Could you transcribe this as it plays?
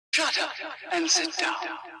Shut up and sit down.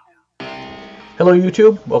 Hello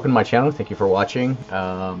YouTube, welcome to my channel. Thank you for watching.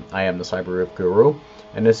 I am the Cyber Riff Guru,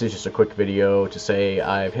 and this is just a quick video to say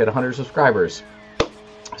I've hit 100 subscribers.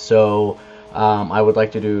 So I would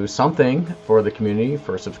like to do something for the community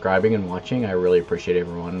for subscribing and watching. I really appreciate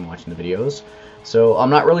everyone watching the videos. So I'm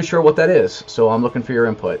not really sure what that is, so I'm looking for your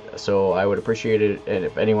input. So I would appreciate it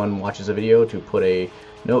if anyone watches a video to put a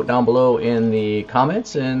note down below in the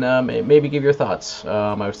comments and maybe give your thoughts.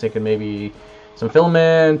 I was thinking maybe some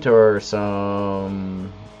filament or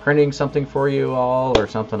some printing something for you all or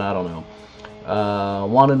something, I don't know.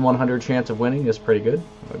 1 in 100 chance of winning is pretty good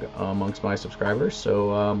amongst my subscribers,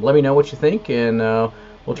 so let me know what you think, and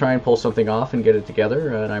we'll try and pull something off and get it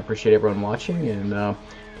together. And I appreciate everyone watching, and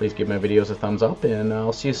please give my videos a thumbs up, and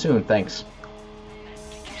I'll see you soon. Thanks.